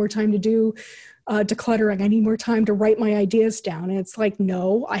time. I need more time to do decluttering. I need more time to write my ideas down. And it's like,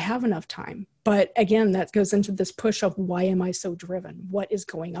 no, I have enough time. But again, that goes into this push of, why am I so driven? What is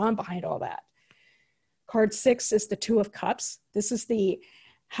going on behind all that? Card 6 is the 2 of Cups. This is the,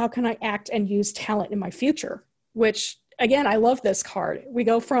 how can I act and use talent in my future? Which, again, I love this card. We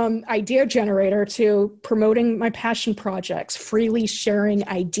go from idea generator to promoting my passion projects, freely sharing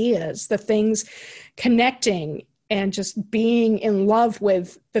ideas, the things, connecting, and just being in love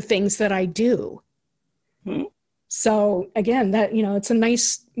with the things that I do. Mm-hmm. So again, that, it's a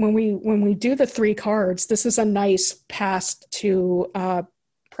nice, when we do the 3 cards, this is a nice past to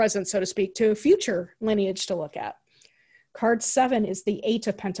present, so to speak, to future lineage to look at. Card 7 is the 8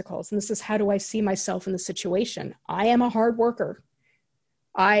 of Pentacles. And this is, how do I see myself in the situation? I am a hard worker.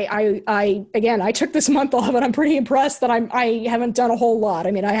 Again, I took this month off, and I'm pretty impressed that I haven't done a whole lot.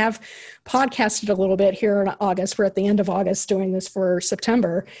 I mean, I have podcasted a little bit here in August. We're at the end of August doing this for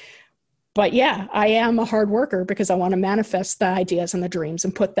September. But yeah, I am a hard worker because I want to manifest the ideas and the dreams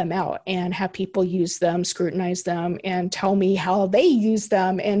and put them out and have people use them, scrutinize them, and tell me how they use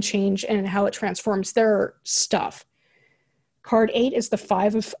them and change and how it transforms their stuff. Card 8 is the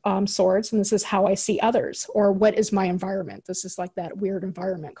 5 of Swords, and this is how I see others, or what is my environment. This is like that weird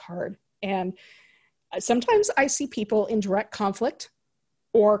environment card. And sometimes I see people in direct conflict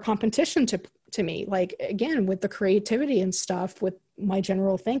or competition to me. Like, again, with the creativity and stuff, with my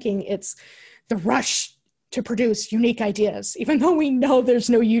general thinking, it's the rush to produce unique ideas, even though we know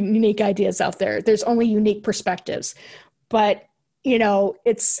there's no unique ideas out there. There's only unique perspectives. But you know,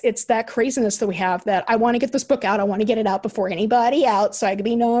 it's that craziness that we have, that I want to get this book out. I want to get it out before anybody else, so I can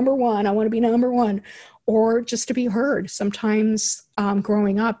be number one. I want to be number one, or just to be heard. Sometimes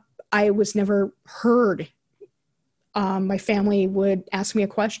growing up, I was never heard. My family would ask me a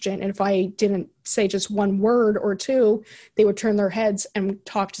question, and if I didn't say just one word or two, they would turn their heads and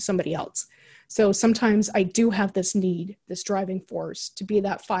talk to somebody else. So sometimes I do have this need, this driving force, to be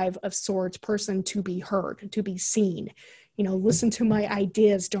that 5 of Swords person, to be heard, to be seen. You know, listen to my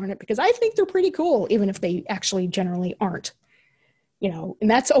ideas, darn it, because I think they're pretty cool, even if they actually generally aren't. You know,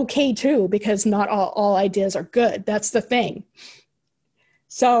 and that's okay too, because not all ideas are good. That's the thing.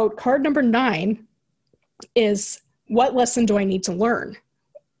 So card number 9 is, what lesson do I need to learn?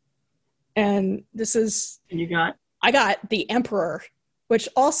 And this is... I got the Emperor, which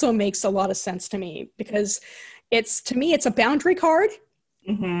also makes a lot of sense to me, because to me, it's a boundary card.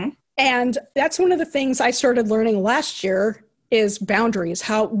 Mm-hmm. And that's one of the things I started learning last year, is boundaries.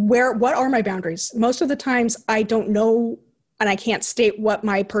 What are my boundaries? Most of the times I don't know, and I can't state what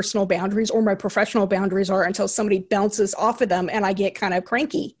my personal boundaries or my professional boundaries are until somebody bounces off of them, and I get kind of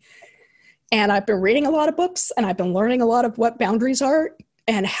cranky. And I've been reading a lot of books, and I've been learning a lot of what boundaries are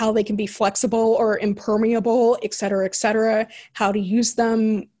and how they can be flexible or impermeable, et cetera, how to use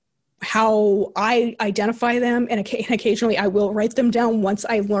them, how I identify them, and occasionally I will write them down once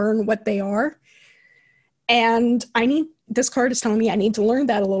I learn what they are. And this card is telling me I need to learn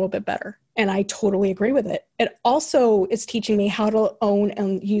that a little bit better. And I totally agree with it. It also is teaching me how to own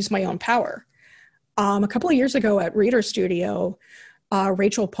and use my own power. A couple of years ago at Reader Studio,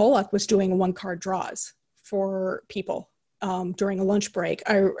 Rachel Pollack was doing 1-card draws for people during a lunch break.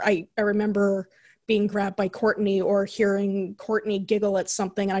 I remember being grabbed by Courtney, or hearing Courtney giggle at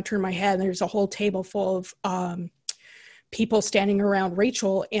something, and I turned my head and there's a whole table full of people standing around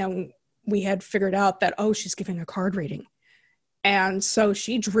Rachel, and we had figured out that, oh, she's giving a card reading. And so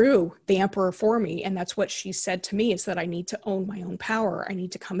she drew the Emperor for me, and that's what she said to me, is that I need to own my own power. I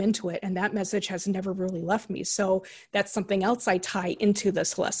need to come into it, and that message has never really left me. So that's something else I tie into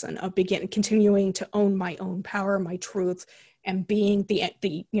this lesson of continuing to own my own power, my truth, and being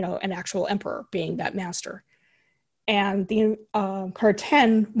an actual emperor, being that master. And the card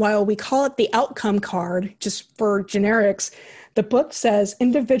 10, while we call it the outcome card, just for generics, the book says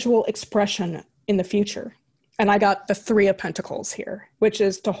individual expression in the future. And I got the 3 of Pentacles here, which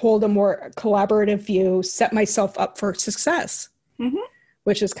is to hold a more collaborative view, set myself up for success,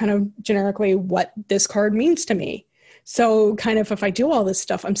 which is kind of generically what this card means to me. So kind of, if I do all this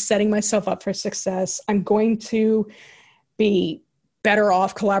stuff, I'm setting myself up for success. I'm going to be better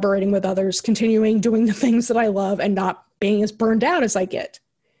off collaborating with others, continuing doing the things that I love, and not being as burned out as I get.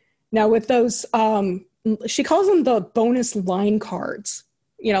 Now with those, she calls them the bonus line cards,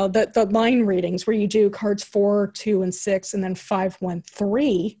 you know, the line readings where you do cards 4, 2, and 6, and then 5, 1,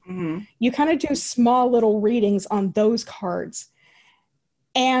 3. Mm-hmm. You kind of do small little readings on those cards.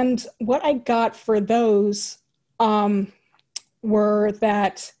 And what I got for those were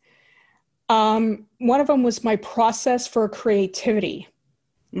that one of them was my process for creativity.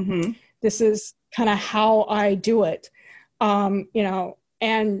 Mm-hmm. This is kind of how I do it, and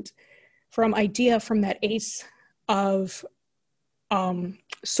from that Ace of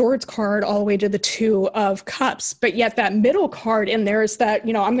Swords card all the way to the 2 of Cups. But yet that middle card in there is that,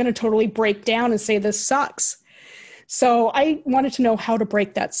 I'm going to totally break down and say this sucks. So I wanted to know how to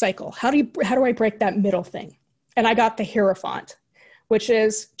break that cycle. How do I break that middle thing? And I got the Hierophant, which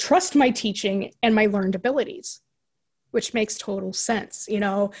is trust my teaching and my learned abilities, which makes total sense.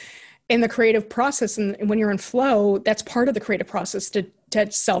 In the creative process, and when you're in flow, that's part of the creative process to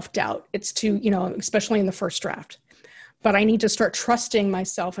self-doubt. It's to, especially in the first draft. But I need to start trusting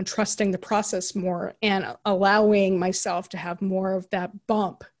myself and trusting the process more, and allowing myself to have more of that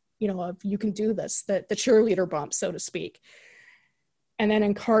bump, of you can do this, the cheerleader bump, so to speak. And then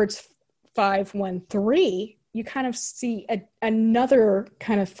in cards 5, 1, 3, you kind of see another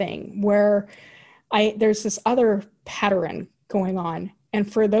kind of thing where there's this other pattern going on.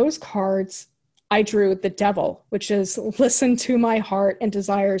 And for those cards, I drew the devil, which is listen to my heart and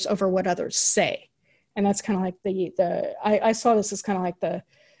desires over what others say. And that's kind of like I saw this as kind of like the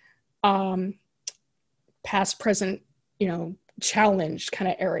past, present, challenge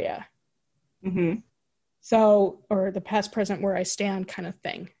kind of area. Mm-hmm. So, or the past, present, where I stand kind of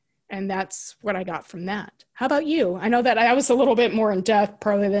thing. And that's what I got from that. How about you? I know that I was a little bit more in depth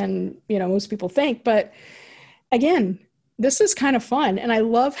probably than, most people think, but again, this is kind of fun. And I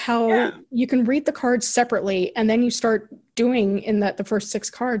love how you can read the cards separately and then you start doing in the first 6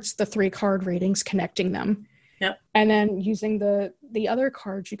 cards, the 3 card readings, connecting them. Yep. And then using the other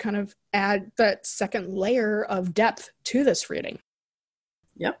cards, you kind of add that second layer of depth to this reading.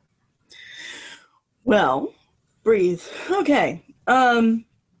 Yep. Well, breathe. Okay.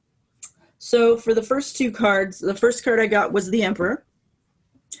 So for the first 2 cards, the first card I got was the Emperor.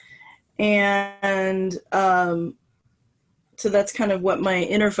 And so that's kind of what my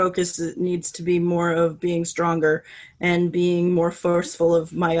inner focus needs to be, more of being stronger and being more forceful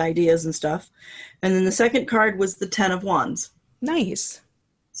of my ideas and stuff. And then the second card was the 10 of Wands. Nice.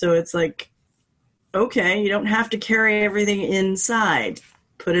 So it's like, okay, you don't have to carry everything inside.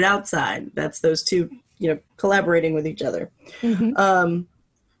 Put it outside. That's those two, collaborating with each other. Mm-hmm.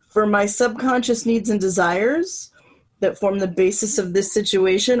 For my subconscious needs and desires that form the basis of this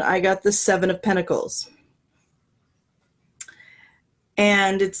situation, I got the 7 of Pentacles.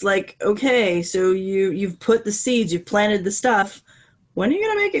 And it's like, okay, so you've put the seeds, you've planted the stuff. When are you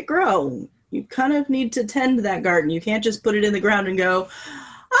going to make it grow? You kind of need to tend that garden. You can't just put it in the ground and go,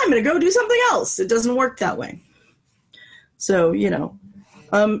 I'm going to go do something else. It doesn't work that way. So,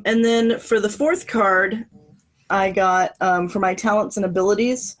 and then for the 4th card, I got, for my talents and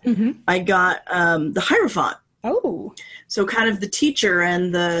abilities, mm-hmm. I got the Hierophant. Oh. So kind of the teacher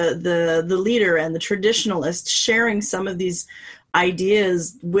and the leader and the traditionalist sharing some of these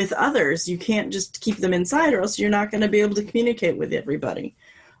ideas with others. You can't just keep them inside or else you're not going to be able to communicate with everybody.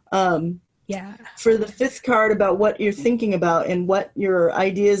 Yeah. For the 5th card about what you're thinking about and what your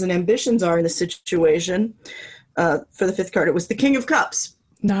ideas and ambitions are in the situation, for the 5th card, it was the King of Cups.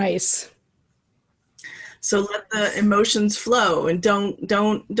 Nice. So let the emotions flow and don't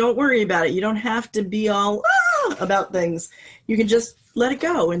worry about it. You don't have to be all about things. You can just let it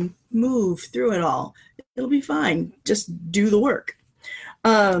go and move through it all. It'll be fine. Just do the work.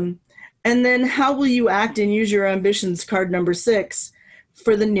 And then how will you act and use your ambitions, card number 6.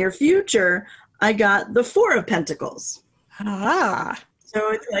 For the near future, I got the 4 of Pentacles. Ah.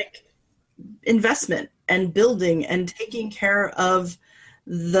 So it's like investment and building and taking care of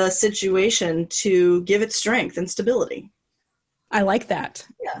the situation to give it strength and stability. I like that.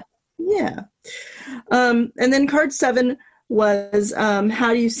 Yeah. And then card 7 was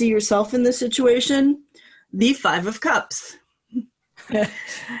how do you see yourself in this situation? The 5 of Cups.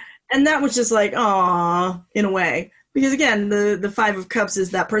 And that was just like, aw, in a way. Because again, the 5 of Cups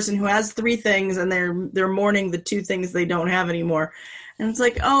is that person who has 3 things and they're mourning the 2 things they don't have anymore. And it's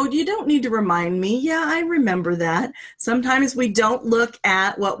like, oh, you don't need to remind me. Yeah, I remember that. Sometimes we don't look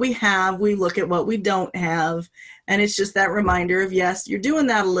at what we have. We look at what we don't have. And it's just that reminder of, yes, you're doing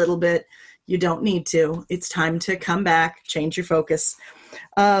that a little bit. You don't need to. It's time to come back, change your focus.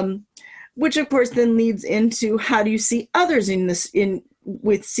 Which, of course, then leads into how do you see others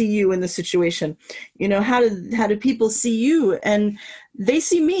see you in the situation? How do people see you? And they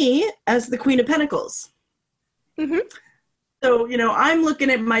see me as the Queen of Pentacles. Mm-hmm. So, I'm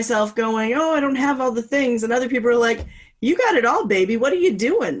looking at myself going, oh, I don't have all the things. And other people are like, you got it all, baby. What are you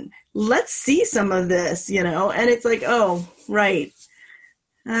doing? Let's see some of this, And it's like, oh, right.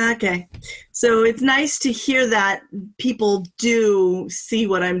 Okay. So it's nice to hear that people do see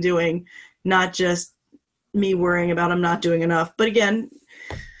what I'm doing, not just me worrying about I'm not doing enough. But again,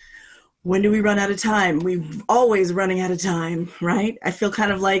 when do we run out of time? We're always running out of time, right? I feel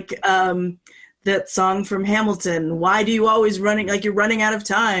kind of like that song from Hamilton. Why do you always you're running out of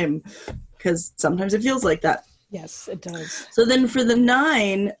time? Because sometimes it feels like that. Yes, it does. So then for the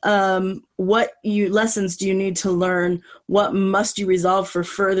 9, what lessons do you need to learn? What must you resolve for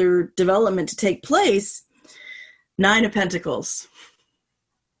further development to take place? 9 of Pentacles.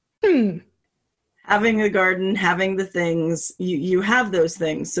 Having the garden, having the things, you have those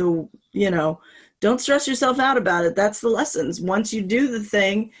things. So, don't stress yourself out about it. That's the lessons. Once you do the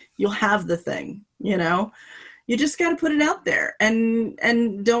thing, you'll have the thing, You just got to put it out there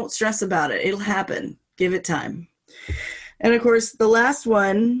and don't stress about it. It'll happen. Give it time. And of course, the last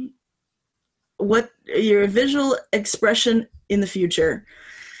one, what your visual expression in the future.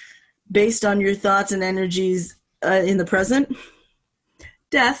 based on your thoughts and energies in the present.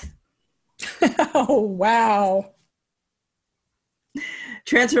 Death. Oh, wow.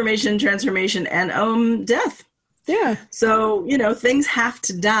 Transformation, and death. Yeah. So, things have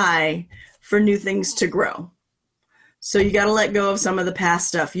to die for new things to grow. So you got to let go of some of the past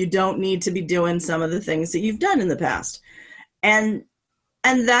stuff. You don't need to be doing some of the things that you've done in the past. And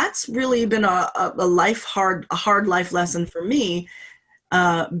that's really been a hard life lesson for me,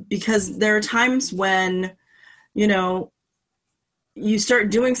 because there are times when, you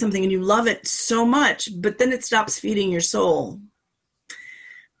start doing something and you love it so much, but then it stops feeding your soul.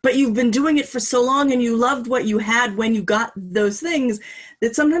 But you've been doing it for so long and you loved what you had when you got those things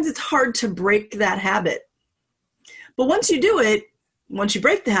that sometimes it's hard to break that habit. But once you do it, once you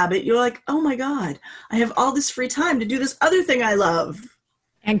break the habit, you're like, oh my God, I have all this free time to do this other thing I love.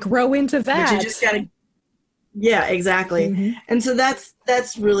 And grow into that. But you just gotta, yeah, exactly. Mm-hmm. And so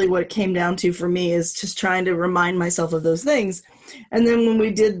that's really what it came down to for me, is just trying to remind myself of those things. And then when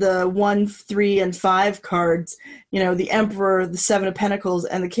we did the 1, 3, and 5 cards, the Emperor, the 7 of Pentacles,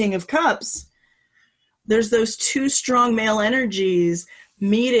 and the King of Cups, there's those 2 strong male energies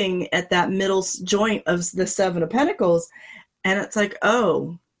meeting at that middle joint of the 7 of Pentacles. And it's like,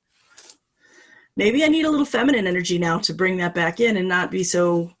 oh, maybe I need a little feminine energy now to bring that back in and not be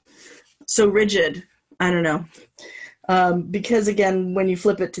so rigid. I don't know. Because again, when you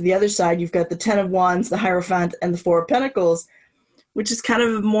flip it to the other side, you've got the 10 of Wands, the Hierophant, and the 4 of Pentacles, which is kind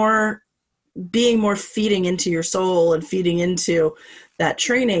of being more feeding into your soul and feeding into that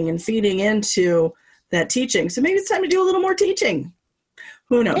training and feeding into that teaching. So maybe it's time to do a little more teaching.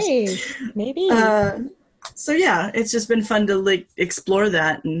 Who knows? Hey, maybe. So yeah, it's just been fun to explore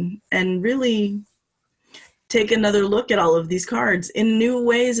that and really take another look at all of these cards in new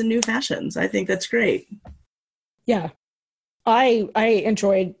ways and new fashions. I think that's great. Yeah. I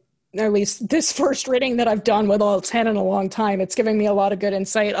enjoyed at least this first reading that I've done with all 10 in a long time. It's giving me a lot of good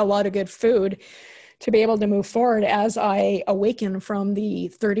insight, a lot of good food to be able to move forward as I awaken from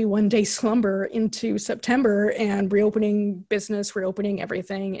the 31-day slumber into September and reopening business, reopening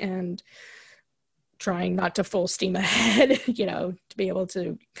everything, and trying not to full steam ahead, to be able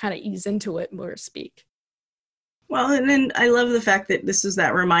to kind of ease into it, more speak. Well, and then I love the fact that this is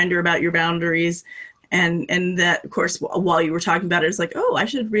that reminder about your boundaries. And that, of course, while you were talking about it, it's like, oh, I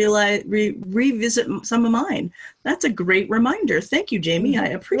should revisit some of mine. That's a great reminder. Thank you, Jamie. I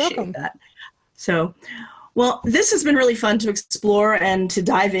appreciate that. So, well, this has been really fun to explore and to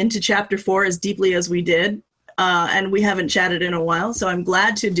dive into Chapter 4 as deeply as we did. And we haven't chatted in a while, so I'm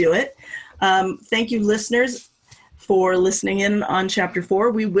glad to do it. Thank you, listeners, for listening in on Chapter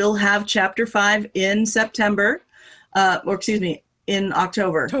 4. We will have Chapter 5 in September, in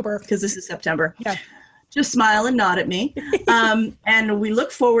October. Because this is September. Yeah. Just smile and nod at me. And we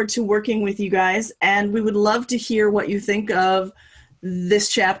look forward to working with you guys. And we would love to hear what you think of this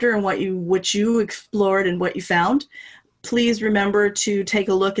chapter and what you explored and what you found. Please remember to take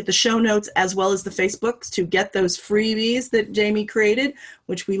a look at the show notes as well as the Facebooks to get those freebies that Jamie created,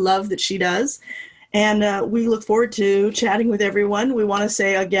 which we love that she does. And we look forward to chatting with everyone. We want to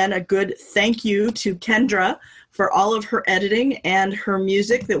say, again, a good thank you to Kendra for all of her editing and her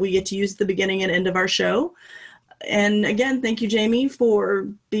music that we get to use at the beginning and end of our show. And again, thank you, Jamie, for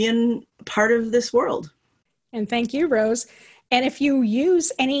being part of this world. And thank you, Rose. And if you use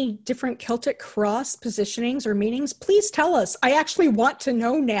any different Celtic cross positionings or meanings, please tell us. I actually want to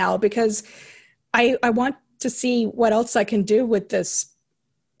know now, because I want to see what else I can do with this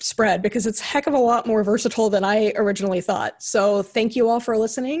spread, because it's a heck of a lot more versatile than I originally thought. So thank you all for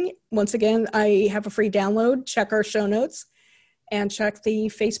listening. Once again, I have a free download. Check our show notes and check the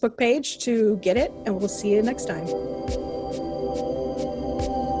Facebook page to get it, and we'll see you next time.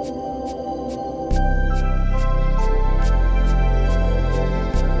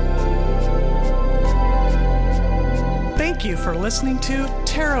 Thank you for listening to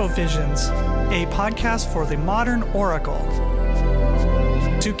Tarot Visions, a podcast for the modern oracle.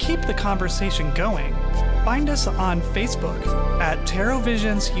 To keep the conversation going, find us on Facebook at Tarot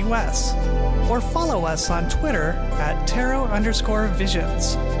Visions US, or follow us on Twitter at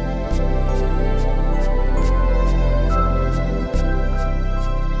Tarot_Visions.